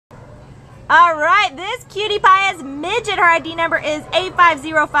All right, this cutie pie is Midget. Her ID number is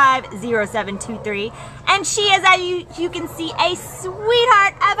A5050723. And she is, as you can see, a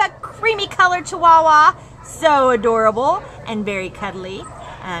sweetheart of a creamy colored Chihuahua. So adorable and very cuddly.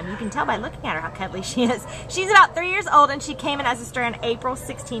 You can tell by looking at her how cuddly she is. She's about 3 years old, and she came in as a stray on April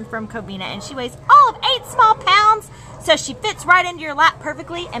 16th from Covina, and she weighs all of 8 small pounds, so she fits right into your lap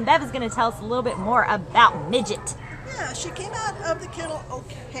perfectly. And Bev is going to tell us a little bit more about Midget. Yeah, she came out of the kennel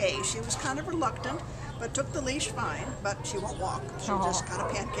okay. She was kind of reluctant, but took the leash fine, but she won't walk. She just kind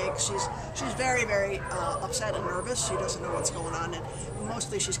of pancakes. She's very, very upset and nervous. She doesn't know what's going on, and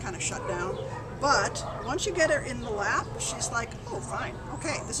mostly she's kind of shut down. But once you get her in the lap, she's like, oh, fine,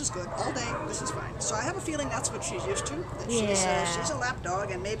 okay, this is good. All day, this is fine. So I have a feeling that's what she's used to. That she's a lap dog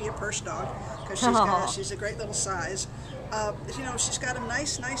and maybe a purse dog, because she's a great little size. You know, she's got a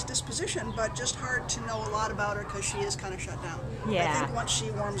nice disposition, but just hard to know a lot about her because she is kind of shut down. Yeah. I think once she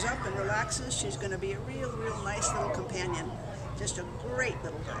warms up and relaxes, she's going to be a real nice little companion. Just a great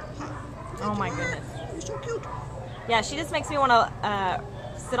little girl. Huh? Oh my goodness. She's so cute. Yeah, she just makes me want to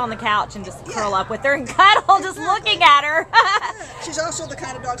sit on the couch and just curl up with her and cuddle just looking at her. She's also the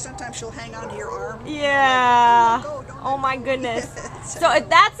kind of dog, sometimes she'll hang onto your arm. Yeah. Like, don't oh my goodness. So if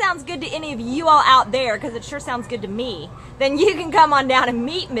that sounds good to any of you all out there, because it sure sounds good to me, then you can come on down and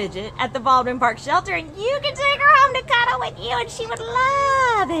meet Midget at the Baldwin Park shelter, and you can take her home to cuddle with you, and she would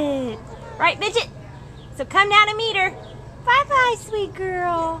love it. Right, Midget? So come down and meet her. Bye-bye, sweet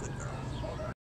girl.